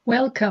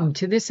Welcome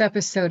to this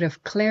episode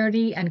of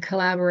Clarity and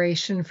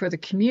Collaboration for the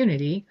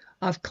Community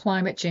of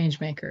Climate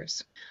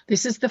Changemakers.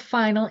 This is the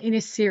final in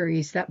a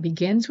series that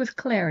begins with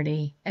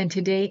clarity and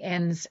today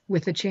ends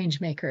with the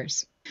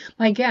changemakers.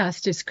 My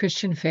guest is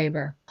Christian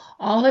Faber.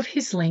 All of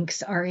his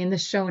links are in the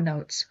show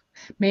notes.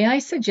 May I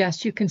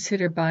suggest you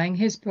consider buying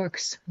his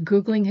books,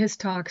 Googling his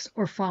talks,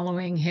 or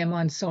following him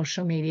on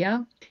social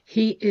media?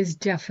 He is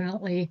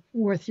definitely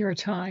worth your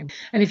time.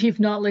 And if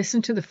you've not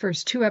listened to the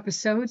first two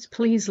episodes,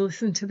 please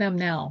listen to them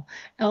now,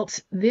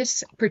 else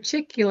this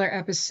particular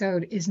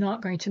episode is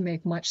not going to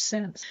make much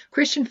sense.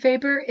 Christian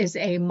Faber is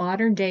a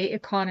modern-day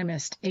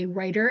economist, a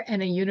writer,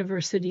 and a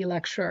university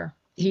lecturer.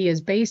 He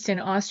is based in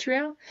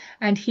Austria,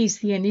 and he's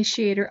the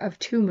initiator of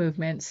two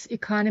movements,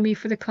 Economy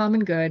for the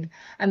Common Good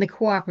and the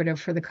Cooperative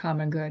for the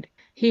Common Good.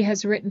 He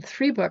has written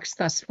 3 books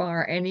thus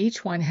far, and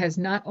each one has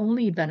not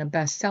only been a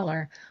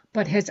bestseller,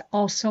 but has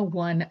also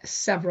won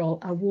several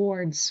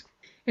awards.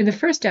 In the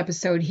first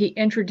episode, he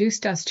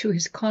introduced us to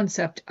his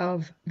concept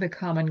of the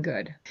common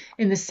good.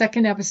 In the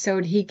second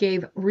episode, he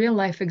gave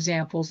real-life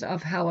examples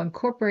of how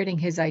incorporating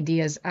his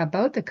ideas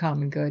about the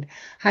common good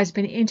has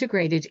been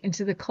integrated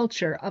into the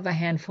culture of a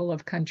handful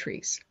of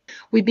countries.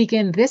 We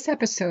begin this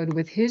episode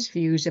with his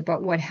views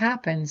about what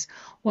happens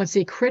once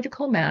a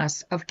critical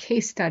mass of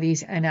case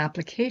studies and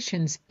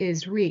applications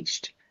is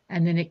reached.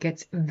 And then it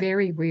gets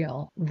very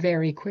real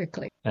very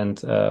quickly. And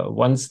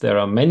once there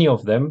are many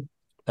of them,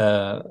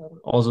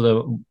 also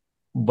the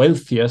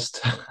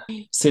wealthiest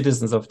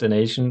citizens of the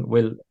nation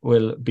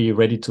will be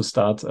ready to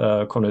start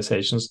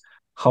conversations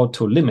how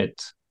to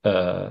limit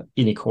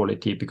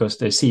inequality, because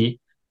they see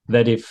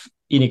that if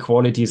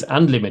inequality is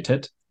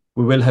unlimited,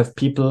 we will have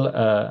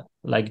people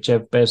like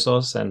Jeff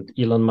Bezos and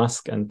Elon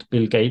Musk and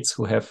Bill Gates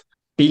who have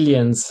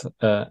billions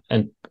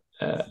and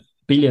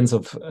billions,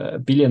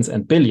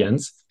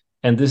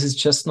 and this is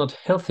just not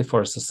healthy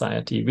for a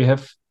society. We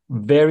have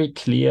very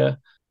clear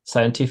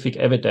scientific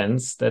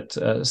evidence that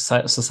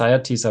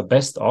societies are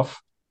best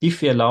off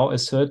if we allow a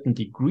certain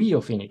degree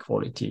of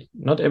inequality.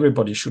 Not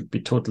everybody should be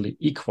totally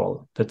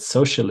equal. That's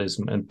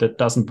socialism, and that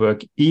doesn't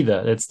work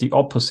either. That's the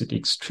opposite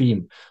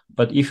extreme.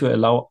 But if you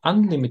allow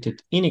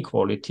unlimited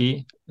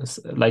inequality,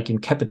 like in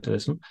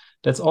capitalism,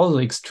 that's also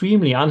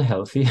extremely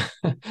unhealthy.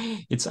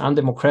 It's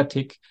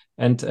undemocratic,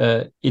 and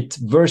it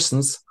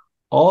worsens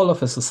all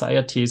of a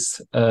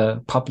society's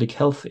public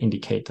health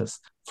indicators,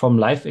 from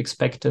life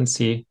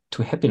expectancy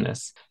to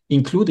happiness,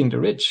 including the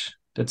rich.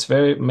 That's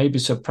very maybe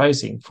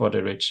surprising for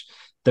the rich.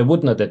 They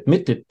would not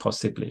admit it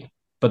possibly,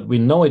 but we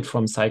know it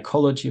from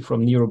psychology,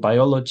 from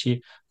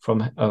neurobiology,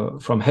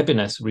 from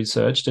happiness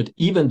research, that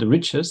even the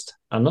richest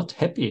are not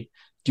happy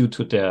due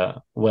to their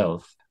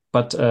wealth.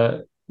 But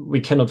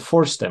we cannot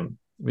force them.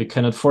 We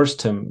cannot force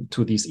them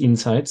to these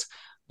insights.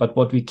 But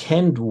what we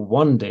can do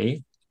one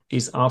day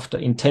is, after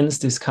intense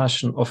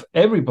discussion of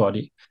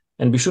everybody,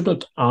 and we should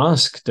not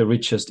ask the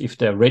richest if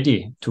they're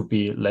ready to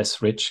be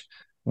less rich.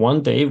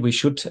 One day we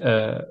should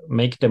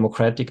make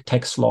democratic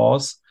tax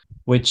laws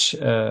which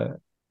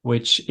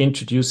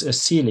introduce a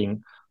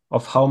ceiling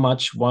of how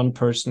much one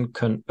person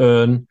can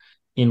earn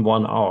in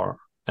 1 hour.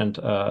 And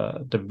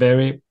the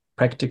very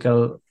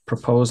practical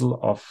proposal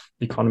of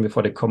Economy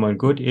for the Common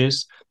Good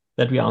is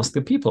that we ask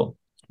the people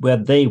where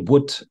they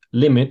would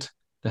limit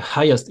the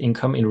highest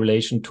income in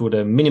relation to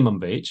the minimum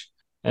wage.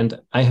 And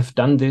I have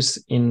done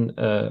this in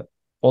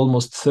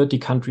almost 30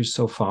 countries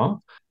so far.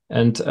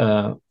 And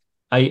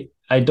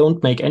I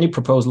don't make any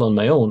proposal on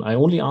my own. I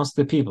only ask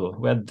the people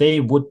where they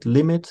would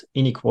limit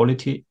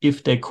inequality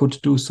if they could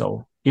do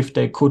so, if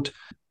they could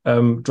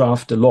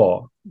draft a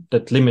law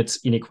that limits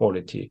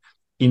inequality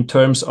in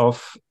terms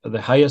of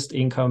the highest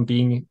income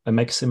being a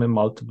maximum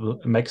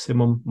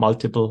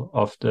multiple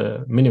of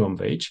the minimum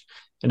wage.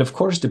 And of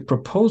course, the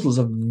proposals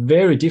are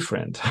very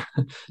different.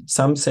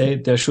 Some say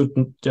there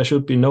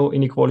should be no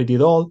inequality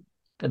at all,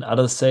 and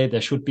others say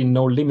there should be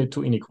no limit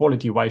to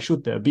inequality. Why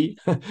should there be?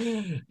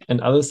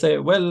 And others say,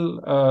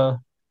 well,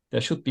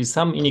 there should be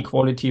some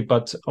inequality,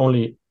 but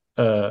only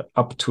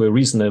up to a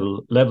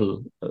reasonable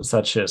level,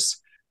 such as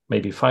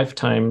maybe 5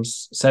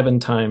 times,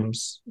 7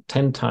 times,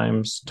 10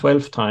 times,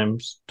 12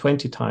 times,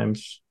 20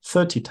 times,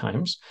 30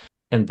 times,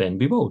 and then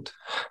we vote.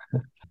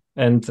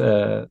 And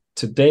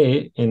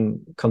today,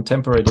 in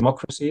contemporary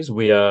democracies,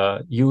 we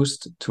are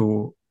used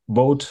to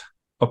vote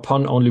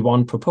upon only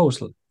one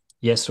proposal,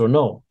 yes or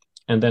no.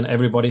 And then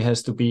everybody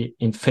has to be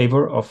in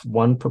favor of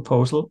one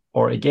proposal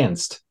or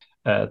against.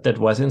 That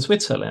was in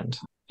Switzerland.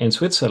 In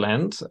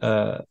Switzerland,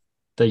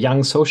 the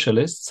young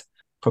socialists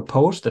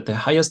proposed that the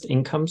highest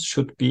incomes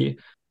should be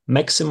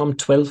maximum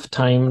 12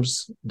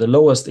 times the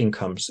lowest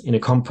incomes in a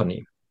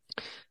company.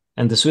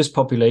 And the Swiss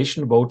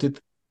population voted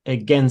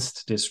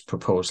against this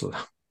proposal.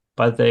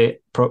 But they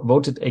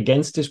voted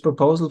against this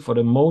proposal for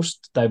the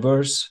most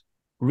diverse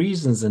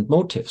reasons and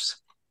motives.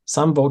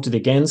 Some voted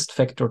against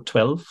factor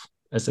 12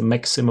 as a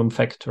maximum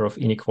factor of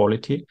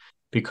inequality,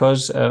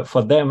 because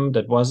for them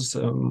that was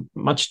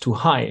much too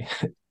high.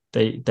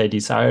 They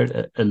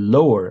desired a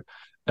lower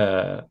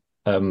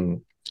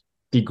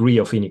degree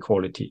of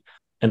inequality.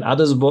 and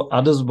others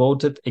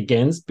voted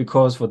against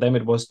because for them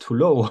it was too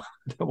low.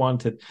 They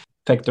wanted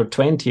factor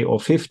 20 or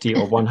 50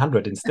 or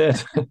 100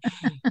 instead.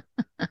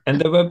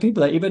 And there were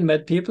people, I even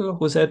met people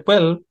who said,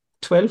 well,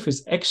 12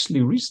 is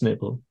actually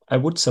reasonable. I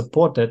would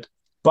support that.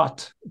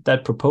 But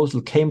that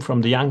proposal came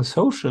from the young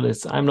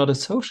socialists. I'm not a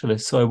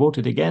socialist, so I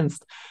voted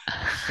against.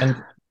 And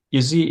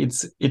you see,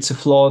 it's a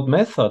flawed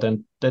method.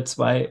 And that's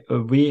why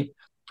we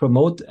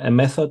promote a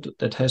method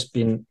that has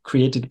been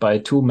created by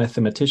two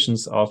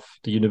mathematicians of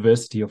the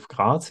University of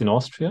Graz in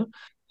Austria.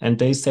 And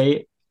they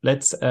say,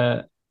 let's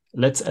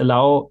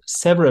allow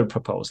several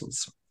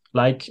proposals,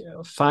 like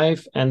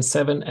 5 and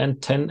 7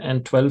 and 10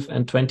 and 12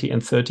 and 20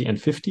 and 30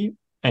 and 50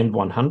 and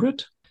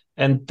 100.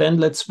 And then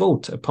let's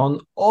vote upon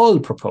all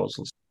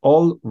proposals,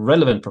 all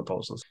relevant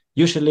proposals.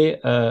 Usually,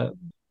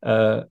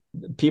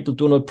 people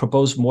do not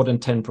propose more than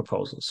 10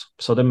 proposals.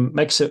 So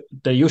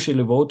they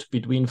usually vote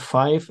between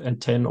 5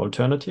 and 10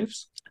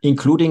 alternatives,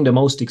 including the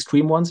most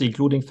extreme ones,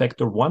 including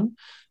factor 1,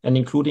 and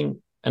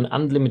including an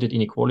unlimited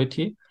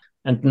inequality.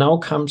 And now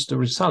comes the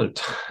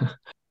result.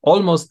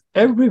 Almost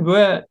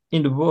everywhere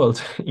in the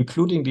world,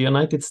 including the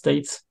United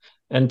States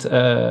and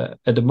at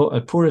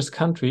the poorest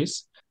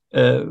countries,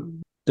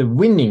 the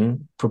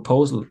winning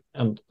proposal,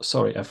 and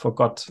sorry, I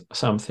forgot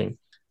something.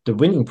 The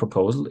winning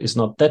proposal is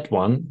not that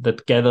one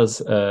that gathers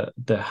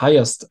the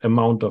highest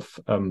amount of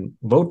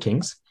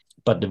votings,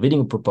 but the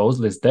winning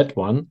proposal is that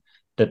one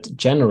that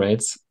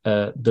generates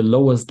the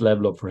lowest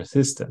level of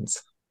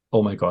resistance.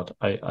 Oh my God,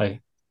 I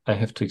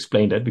have to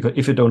explain that, because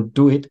if you don't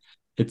do it,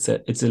 it's a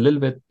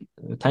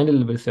tiny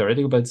little bit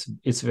theoretical, but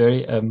it's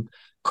very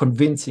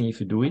convincing if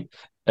you do it.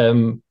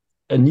 Any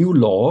new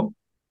law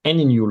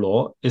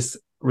is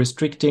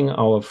restricting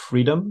our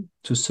freedom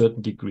to a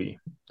certain degree.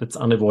 That's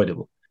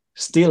unavoidable.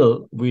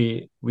 Still,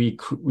 we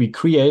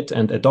create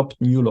and adopt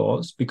new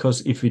laws,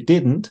 because if we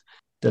didn't,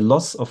 the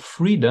loss of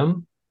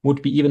freedom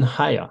would be even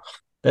higher.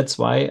 That's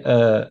why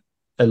a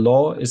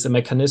law is a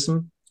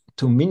mechanism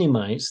to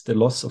minimize the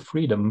loss of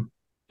freedom.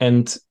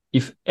 And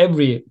if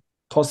every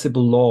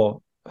possible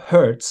law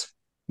hurts,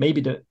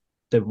 maybe the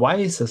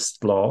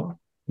wisest law,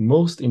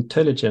 most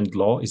intelligent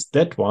law is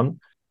that one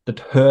that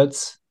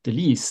hurts the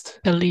least.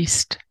 The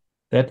least.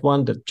 That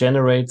one that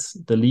generates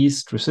the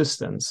least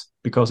resistance,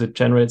 because it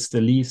generates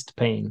the least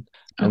pain.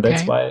 And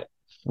that's why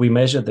we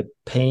measure the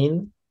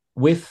pain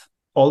with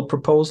all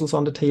proposals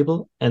on the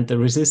table and the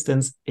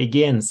resistance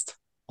against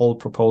all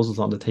proposals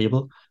on the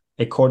table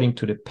according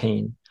to the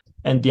pain.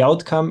 And the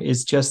outcome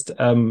is just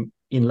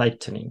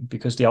enlightening,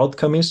 because the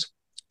outcome is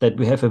that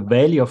we have a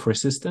valley of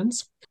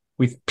resistance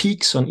with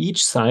peaks on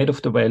each side of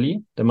the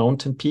valley, the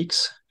mountain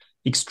peaks,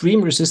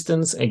 extreme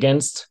resistance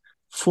against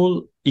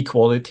full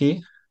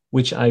equality,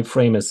 which I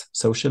frame as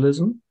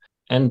socialism,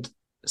 and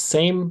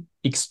same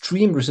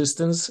extreme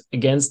resistance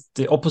against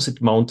the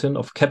opposite mountain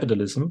of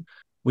capitalism,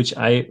 which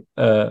I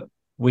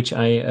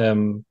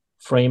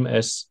frame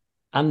as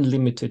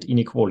unlimited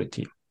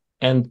inequality.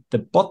 And the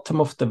bottom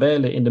of the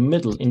valley, in the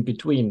middle, in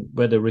between,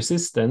 where the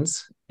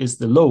resistance is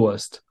the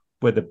lowest,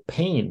 where the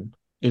pain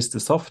is the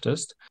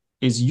softest,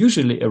 is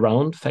usually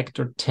around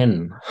factor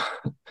 10,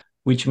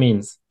 which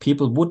means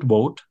people would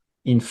vote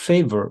in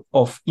favor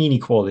of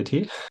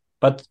inequality,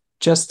 but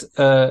just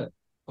of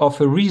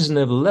a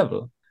reasonable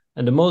level.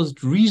 And the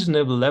most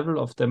reasonable level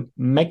of the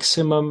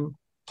maximum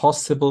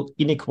possible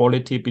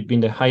inequality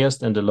between the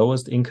highest and the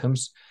lowest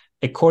incomes,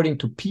 according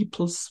to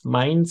people's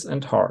minds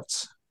and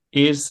hearts,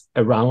 is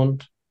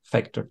around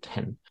factor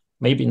 10.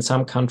 Maybe in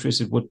some countries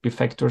it would be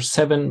factor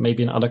 7,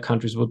 maybe in other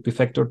countries it would be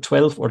factor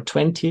 12 or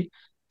 20.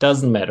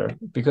 Doesn't matter,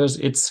 because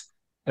it's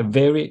a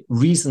very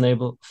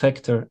reasonable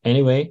factor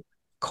anyway,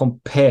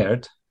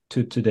 compared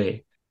to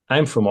today.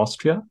 I'm from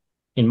Austria.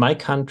 In my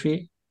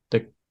country,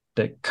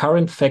 the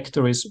current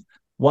factor is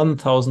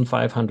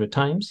 1,500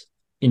 times.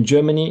 In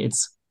Germany,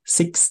 it's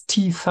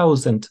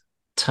 60,000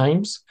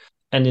 times.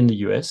 And in the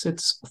US,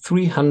 it's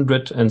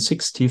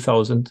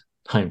 360,000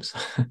 times.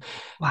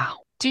 Wow.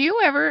 Do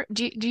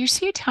you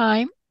see a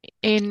time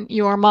in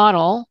your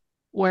model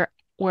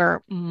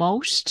where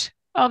most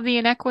of the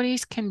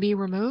inequities can be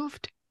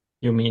removed?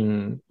 You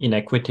mean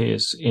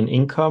inequities in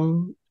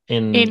income,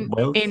 in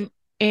wealth?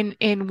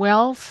 In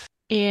wealth,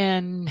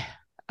 in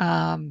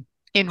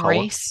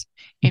race,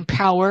 in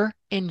power,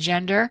 in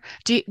gender.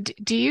 Do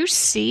you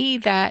see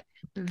that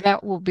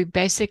will be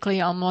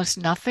basically almost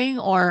nothing,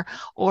 or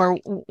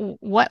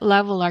what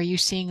level are you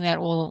seeing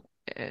that will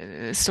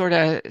sort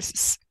of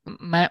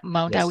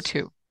mount out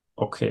to?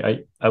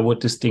 Okay, I would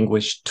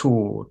distinguish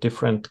two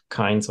different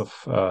kinds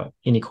of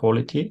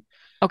inequality.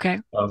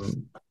 Okay.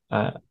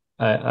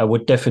 I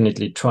would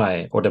definitely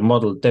try, or the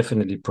model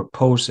definitely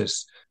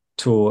proposes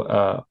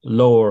to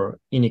lower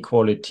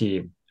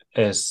inequality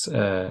as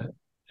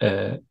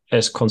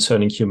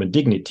concerning human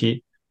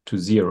dignity to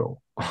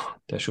zero.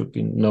 There should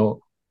be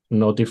no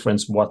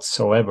difference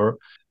whatsoever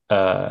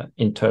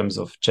in terms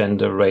of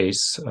gender,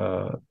 race,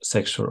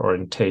 sexual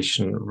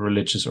orientation,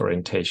 religious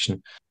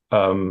orientation.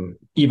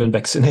 even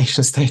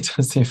vaccination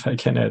status, if I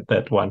can add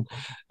that one.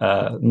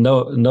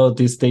 No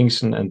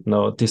distinction and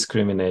no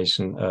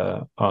discrimination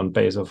on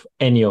base of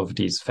any of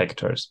these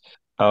factors.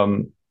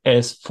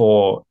 As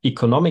for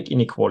economic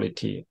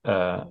inequality,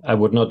 I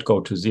would not go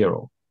to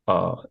zero.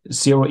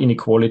 Zero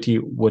inequality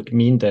would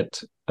mean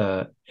that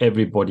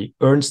everybody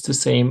earns the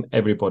same,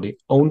 everybody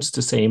owns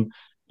the same,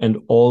 and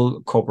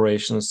all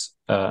corporations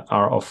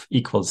are of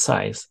equal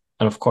size.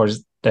 And of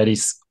course, that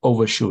is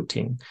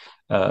overshooting.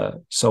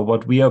 So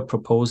what we are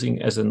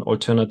proposing as an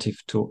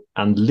alternative to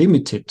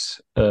unlimited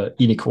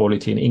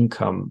inequality in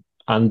income,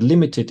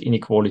 unlimited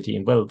inequality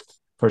in wealth,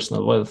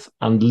 personal wealth,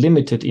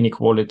 unlimited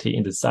inequality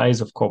in the size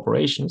of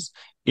corporations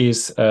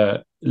is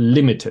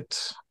limited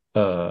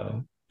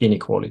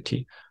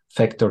inequality.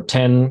 Factor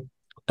 10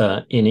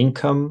 in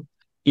income.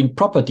 In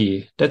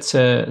property, that's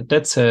a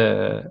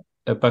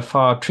by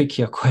far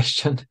trickier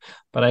question,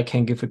 but I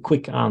can give a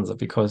quick answer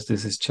because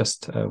this is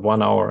just a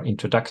 1 hour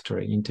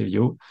introductory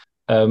interview.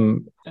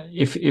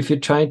 If you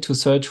try to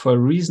search for a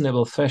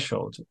reasonable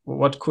threshold,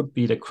 what could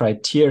be the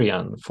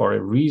criterion for a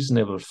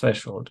reasonable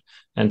threshold?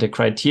 And the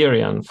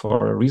criterion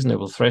for a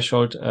reasonable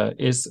threshold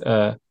is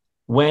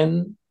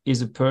when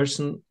is a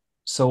person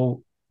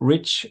so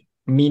rich,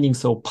 meaning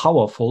so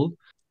powerful,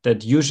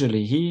 that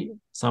usually he,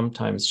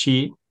 sometimes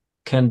she,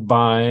 can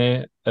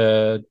buy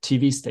a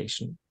TV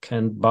station,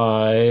 can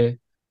buy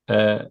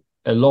a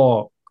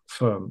law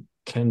firm,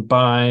 can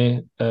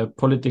buy a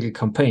political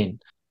campaign,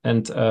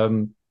 and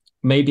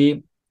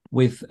maybe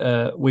with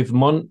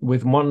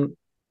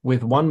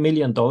 $1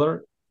 million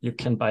you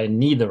can buy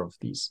neither of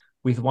these.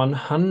 With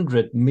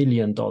 $100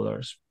 million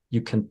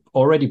you can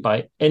already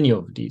buy any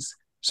of these.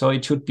 So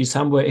it should be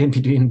somewhere in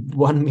between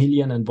 $1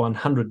 million and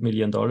 $100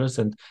 million.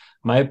 And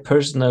my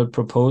personal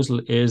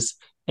proposal is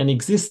an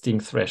existing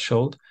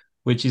threshold,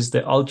 which is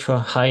the ultra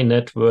high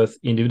net worth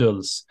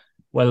individuals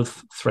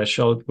wealth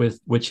threshold,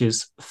 which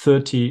is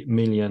 $30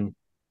 million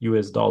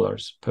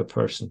per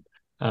person.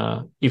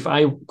 If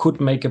I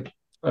could make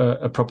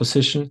a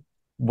proposition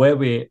where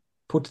we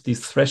put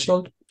this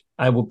threshold,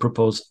 I would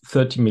propose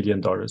 $30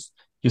 million.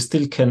 You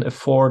still can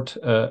afford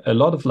a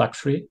lot of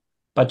luxury,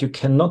 but you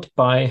cannot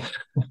buy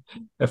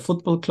a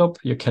football club,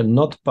 you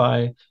cannot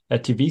buy a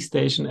TV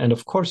station, and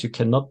of course you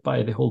cannot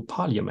buy the whole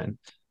parliament.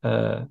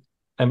 I'm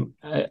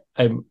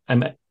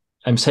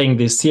saying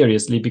this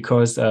seriously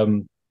because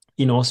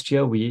in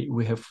Austria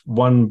we have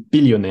one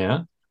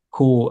billionaire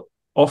who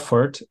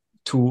offered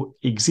to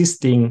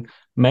existing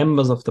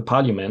members of the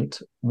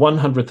parliament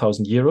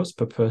 100,000 euros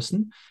per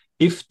person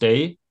if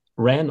they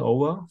ran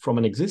over from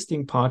an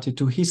existing party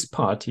to his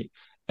party,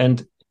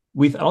 and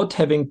without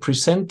having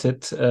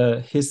presented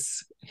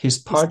his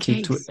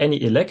party to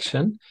any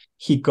election,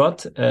 he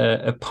got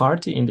a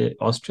party in the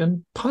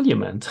Austrian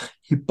parliament.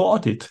 He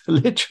bought it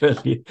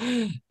literally,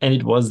 and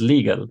it was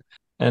legal.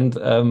 And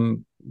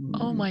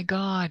oh my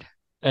God!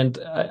 And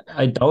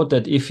I doubt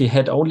that if he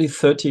had only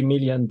 $30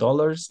 million,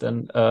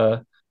 then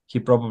he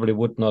probably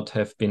would not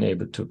have been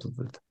able to do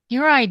that.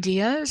 Your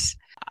ideas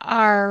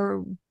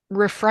are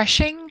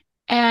refreshing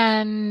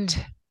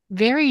and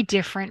very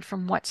different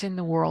from what's in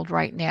the world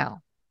right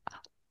now.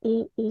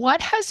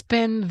 What has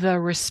been the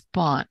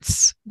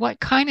response? What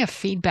kind of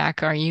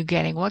feedback are you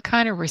getting? What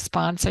kind of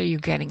response are you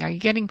getting? Are you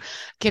getting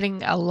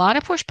a lot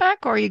of pushback,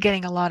 or are you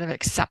getting a lot of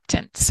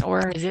acceptance,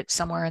 or is it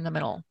somewhere in the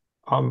middle?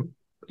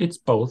 It's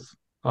both.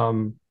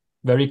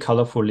 Very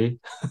colorfully.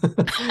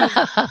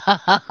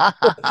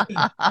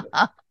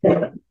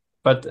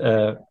 But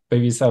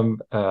maybe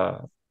some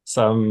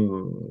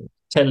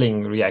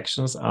telling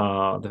reactions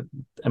are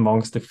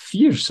amongst the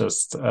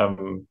fiercest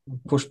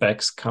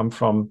pushbacks come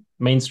from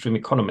mainstream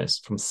economists,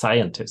 from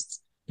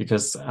scientists,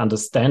 because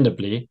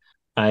understandably,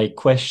 I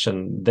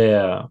question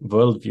their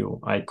worldview,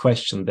 I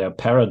question their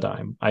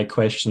paradigm, I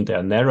question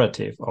their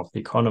narrative of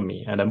the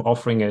economy, and I'm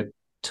offering a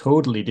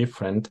totally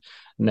different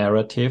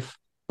narrative,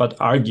 but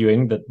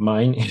arguing that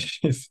mine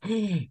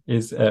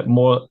is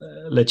more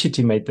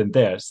legitimate than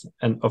theirs.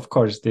 And of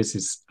course, this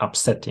is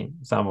upsetting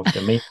some of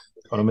the main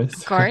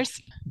economists. Of course.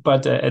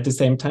 But at the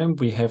same time,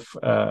 we have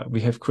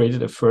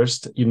created a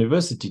first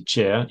university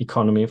chair,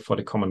 Economy for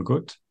the Common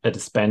Good, at a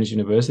Spanish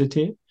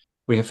university.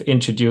 We have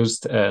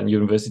introduced a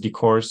university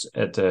course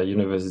at a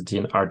university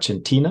in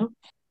Argentina.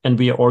 And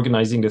we are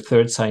organizing the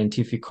third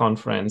scientific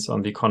conference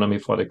on the economy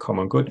for the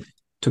common good,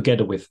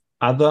 together with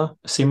other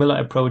similar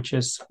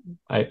approaches.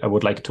 I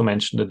would like to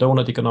mention the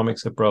donut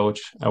economics approach.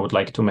 I would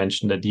like to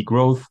mention the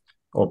degrowth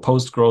or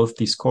post-growth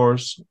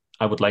discourse.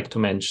 I would like to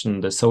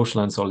mention the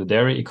social and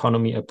solidarity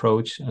economy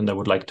approach. And I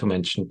would like to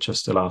mention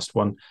just the last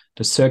one,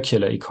 the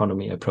circular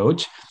economy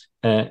approach.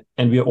 And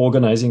we are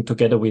organizing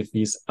together with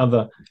these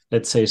other,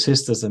 let's say,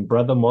 sisters and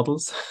brother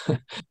models,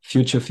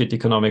 future fit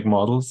economic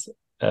models,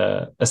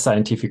 a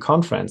scientific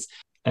conference.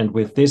 And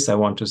with this, I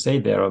want to say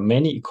there are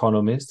many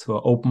economists who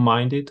are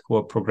open-minded, who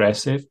are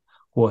progressive,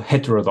 who are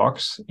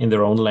heterodox in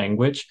their own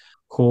language,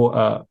 who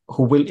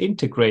will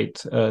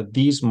integrate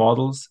these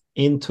models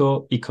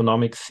into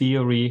economic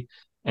theory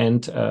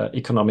and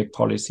economic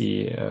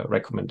policy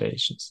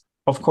recommendations.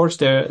 of course,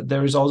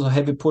 there is also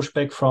heavy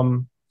pushback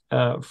from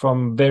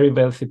very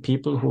wealthy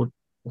people who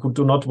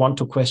do not want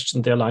to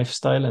question their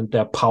lifestyle and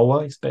their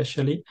power,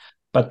 especially.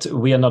 But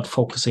we are not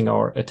focusing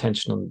our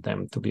attention on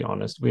them, to be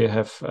honest. We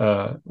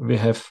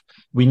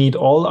need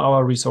all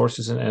our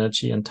resources and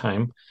energy and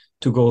time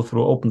to go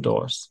through open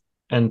doors.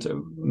 And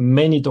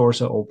many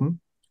doors are open.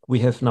 We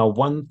have now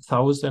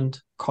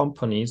 1,000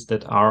 companies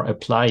that are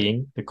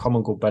applying the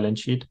Common Good balance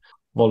sheet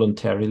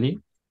voluntarily.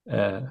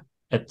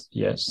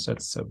 Yes,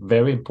 that's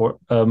very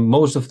important.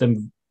 Most of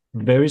them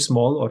very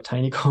small or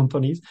tiny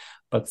companies,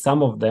 but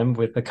some of them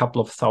with a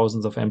couple of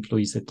thousands of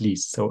employees at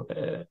least. So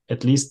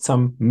at least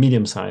some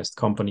medium-sized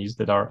companies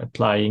that are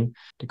applying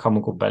the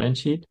Common Good balance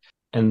sheet.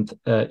 And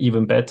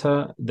even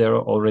better, there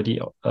are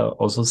already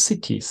also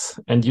cities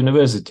and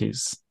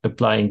universities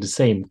applying the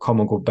same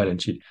Common Good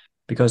balance sheet.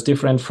 Because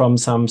different from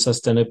some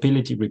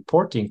sustainability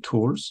reporting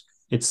tools,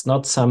 it's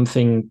not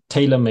something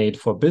tailor-made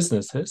for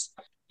businesses.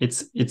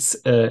 It's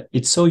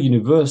so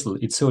universal,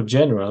 it's so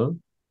general.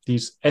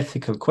 These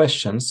ethical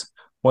questions: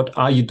 what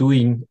are you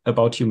doing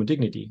about human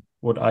dignity?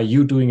 What are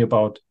you doing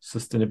about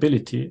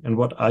sustainability? And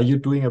what are you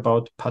doing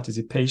about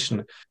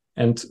participation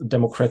and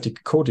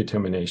democratic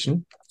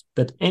co-determination?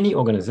 That any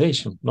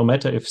organization, no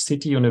matter if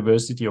city,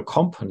 university, or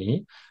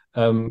company,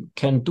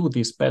 can do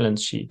this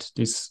balance sheet.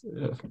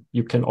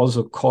 You can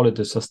also call it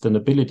a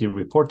sustainability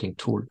reporting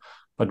tool,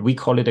 but we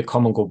call it a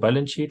Common Good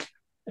balance sheet.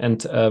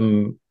 And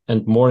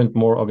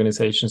more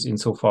organizations in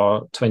so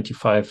far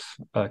 25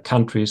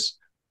 countries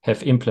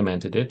have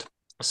implemented it.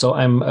 So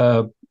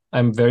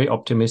I'm very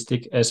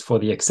optimistic as for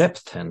the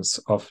acceptance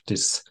of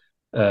this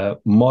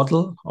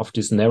model, of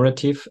this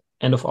narrative,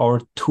 and of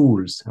our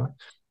tools.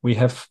 We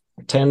have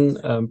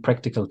 10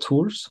 practical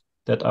tools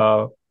that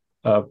are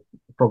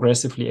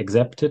progressively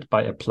accepted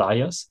by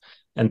appliers.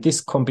 And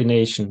this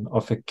combination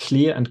of a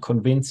clear and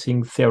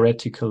convincing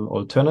theoretical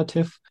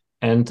alternative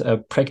and a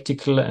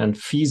practical and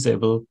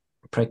feasible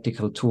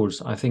practical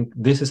tools, I think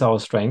this is our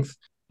strength.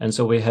 And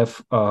so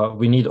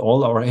we need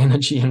all our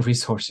energy and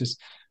resources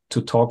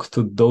to talk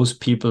to those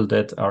people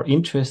that are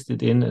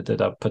interested in,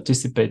 that are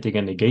participating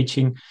and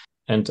engaging.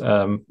 And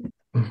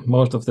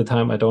most of the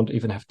time, I don't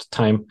even have the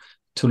time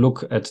to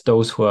look at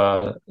those who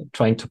are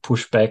trying to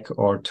push back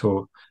or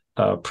to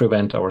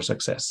prevent our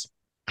success.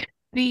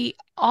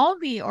 All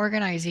the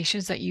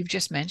organizations that you've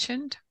just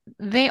mentioned,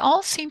 they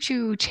all seem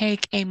to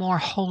take a more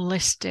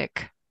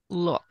holistic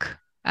look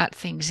at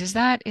things. Is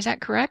that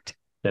correct?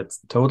 That's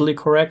totally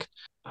correct.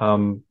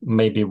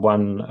 Maybe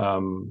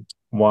one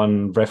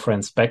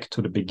reference back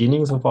to the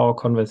beginnings of our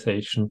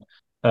conversation.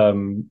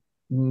 The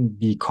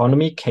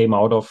economy came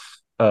out of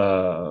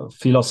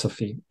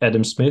philosophy.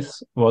 Adam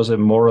Smith was a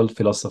moral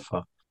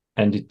philosopher,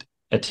 and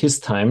at his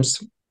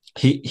times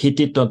he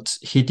did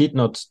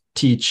not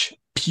teach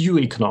pure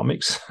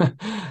economics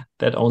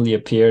that only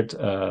appeared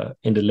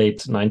in the late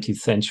 19th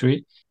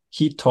century.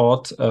 He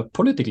taught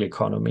political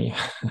economy,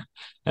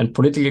 and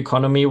political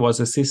economy was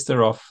a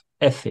sister of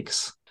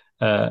ethics.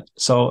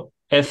 So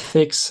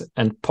ethics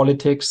and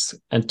politics,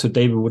 and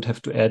today we would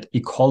have to add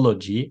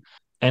ecology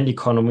and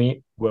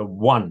economy, were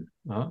one.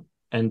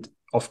 And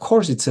of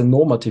course, it's a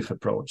normative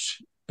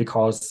approach,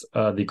 because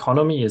the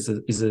economy is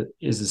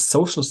a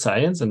social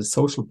science and a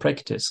social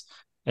practice,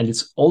 and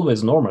it's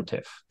always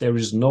normative. There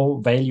is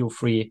no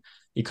value-free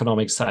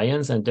economic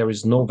science, and there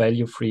is no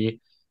value-free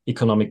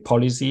economic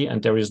policy,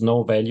 and there is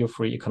no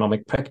value-free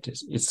economic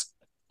practice. It's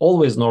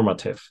always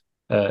normative.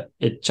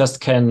 It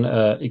just can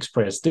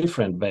express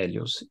different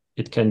values.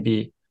 It can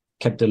be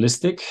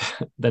capitalistic,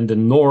 then the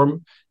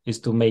norm is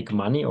to make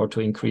money or to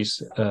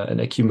increase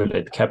and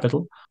accumulate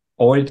capital,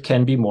 or it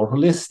can be more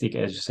holistic,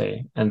 as you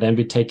say, and then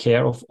we take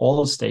care of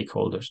all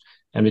stakeholders,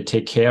 and we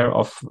take care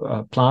of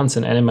plants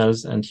and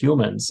animals and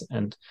humans,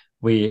 and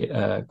we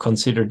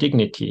consider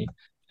dignity,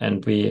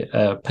 and we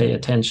pay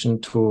attention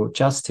to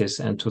justice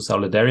and to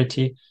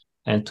solidarity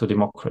and to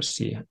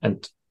democracy.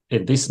 And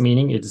in this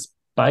meaning, it is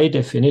by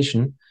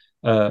definition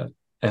a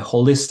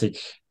holistic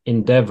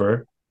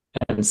endeavor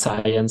and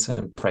science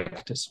and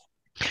practice.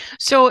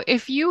 So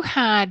if you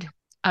had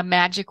a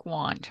magic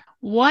wand,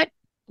 what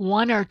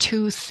one or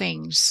two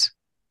things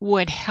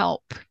would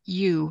help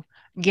you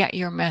get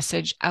your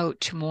message out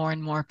to more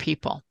and more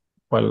people?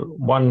 Well,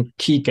 one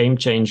key game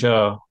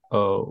changer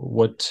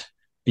would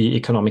be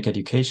economic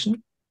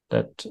education,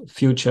 that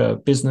future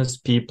business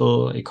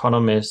people,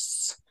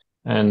 economists,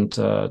 and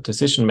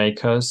decision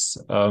makers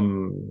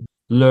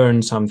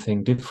learn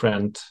something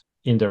different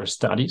in their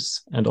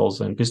studies and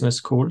also in business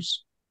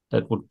schools.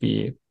 That would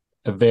be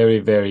a very,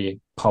 very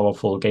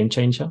powerful game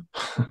changer.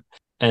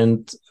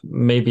 And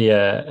maybe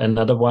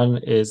another one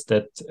is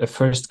that a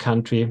first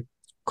country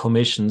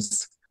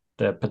commissions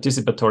the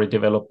participatory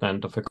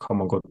development of a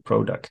common good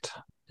product,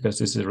 because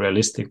this is a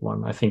realistic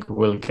one. I think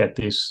we'll get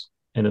this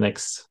in the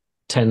next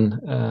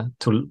 10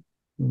 to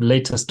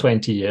latest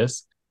 20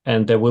 years.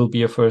 And there will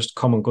be a first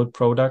common good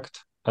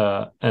product,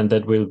 and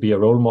that will be a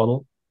role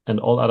model. And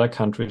all other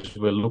countries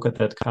will look at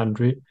that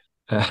country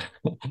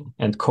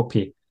and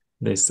copy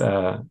this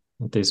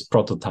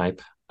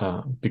prototype,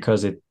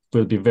 because it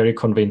will be very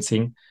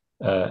convincing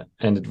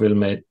and it will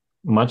make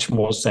much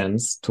more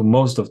sense to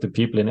most of the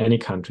people in any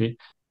country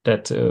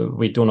that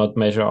we do not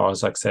measure our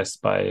success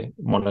by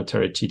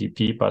monetary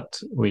GDP, but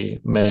we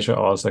measure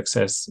our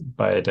success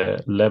by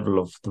the level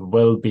of the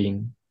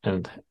well-being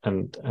and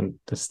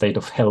the state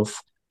of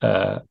health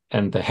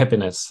and the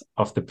happiness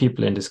of the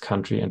people in this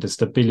country, and the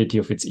stability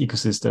of its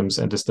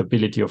ecosystems, and the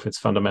stability of its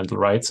fundamental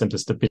rights, and the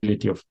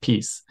stability of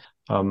peace.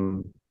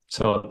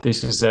 So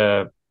this is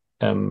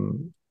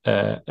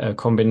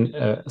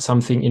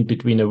something in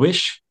between a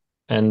wish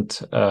and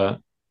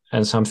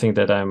something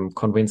that I'm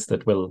convinced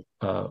that will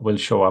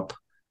show up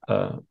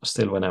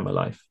still when I'm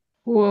alive.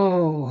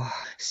 Whoa,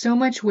 so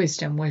much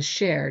wisdom was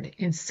shared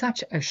in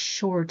such a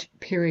short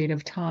period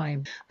of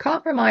time.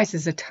 Compromise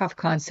is a tough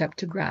concept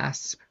to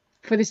grasp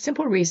for the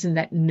simple reason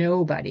that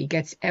nobody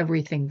gets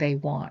everything they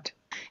want.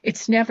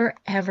 It's never,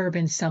 ever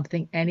been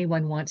something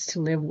anyone wants to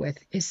live with,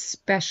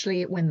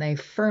 especially when they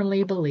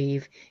firmly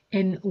believe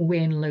in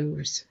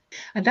win-lose.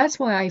 And that's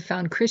why I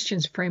found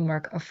Christian's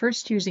framework of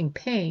first using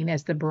pain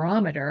as the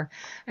barometer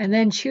and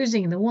then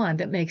choosing the one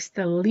that makes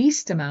the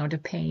least amount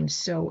of pain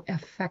so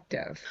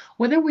effective.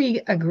 Whether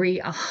we agree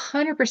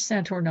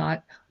 100% or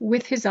not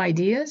with his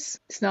ideas,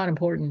 it's not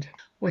important.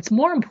 What's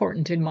more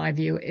important, in my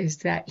view, is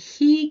that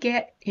he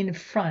get in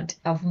front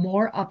of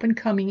more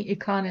up-and-coming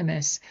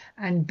economists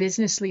and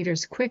business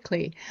leaders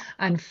quickly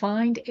and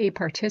find a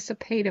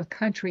participative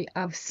country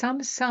of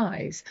some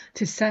size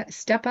to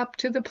step up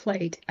to the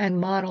plate and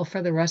model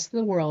for the rest of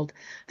the world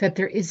that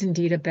there is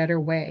indeed a better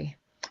way.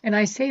 And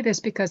I say this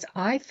because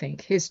I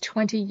think his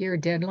 20-year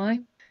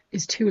deadline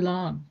is too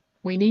long.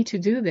 We need to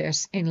do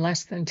this in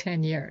less than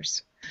 10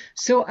 years.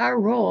 So our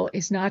role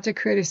is not to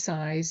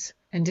criticize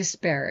and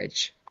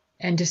disparage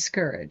and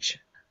discourage.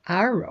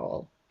 Our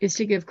role is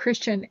to give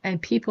Christian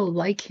and people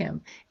like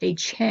him a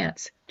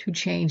chance to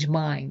change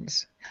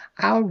minds.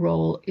 Our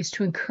role is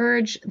to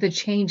encourage the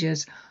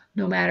changes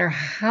no matter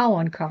how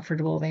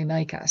uncomfortable they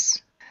make us.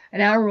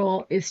 And our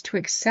role is to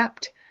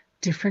accept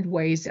different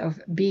ways of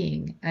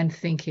being and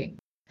thinking.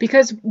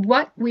 Because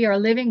what we are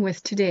living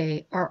with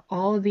today are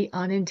all the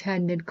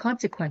unintended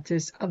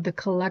consequences of the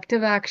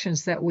collective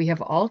actions that we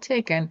have all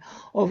taken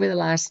over the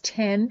last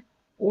 10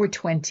 or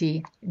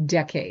 20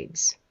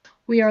 decades.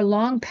 We are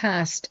long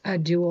past a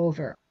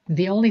do-over.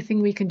 The only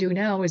thing we can do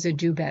now is a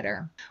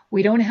do-better.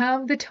 We don't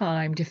have the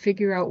time to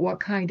figure out what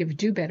kind of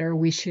do-better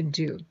we should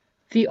do.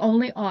 The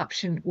only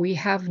option we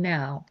have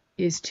now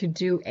is to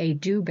do a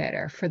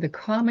do-better for the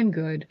common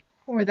good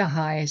or the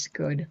highest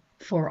good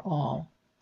for all.